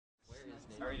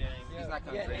He's not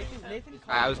coming.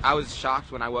 I was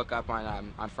shocked when I woke up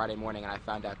on Friday morning and I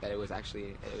found out that it was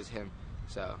him.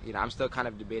 So I'm still kind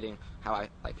of debating how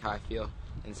I feel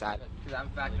inside. Because I'm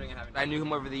factoring in having. I knew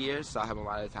him over the years, saw him a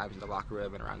lot of times in the locker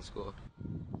room and around school.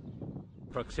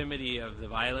 Proximity of the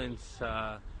violence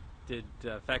did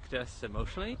affect us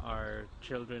emotionally. Our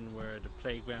children were at the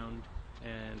playground,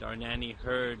 and our nanny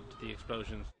heard the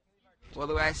explosions. Well,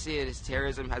 the way I see it is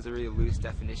terrorism has a really loose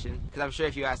definition. Because I'm sure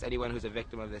if you asked anyone who's a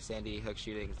victim of the Sandy Hook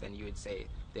shootings, then you would say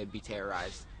they'd be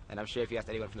terrorized. And I'm sure if you asked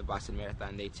anyone from the Boston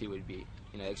Marathon, they too would be,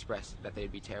 express that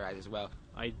they'd be terrorized as well.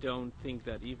 I don't think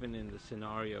that even in the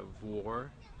scenario of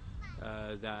war,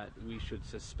 that we should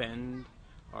suspend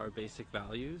our basic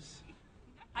values.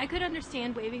 I could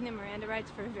understand waiving the Miranda rights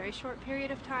for a very short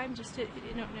period of time, just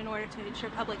in order to ensure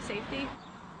public safety.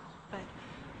 But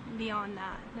beyond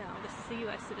that, no, this is a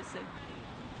U.S. citizen.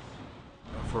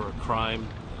 For a crime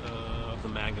of the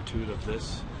magnitude of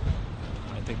this,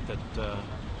 I think that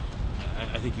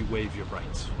I think you waive your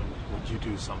rights when you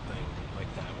do something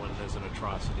like that, when there's an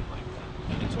atrocity like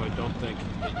that. And so I don't think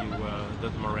that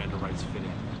that the Miranda rights fit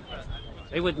in.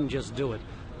 They wouldn't just do it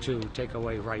to take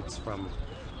away rights from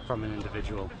an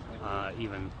individual,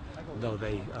 even though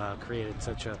they created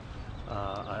such a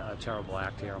terrible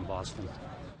act here in Boston.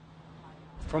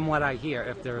 From what I hear,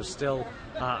 if there is still,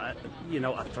 a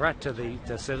threat to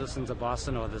the citizens of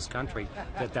Boston or this country,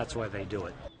 that's why they do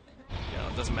it.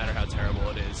 It doesn't matter how terrible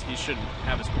it is. He shouldn't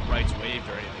have his rights waived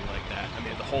or anything like that. I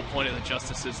mean, the whole point of the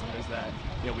justice system is that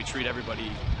we treat everybody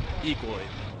equally.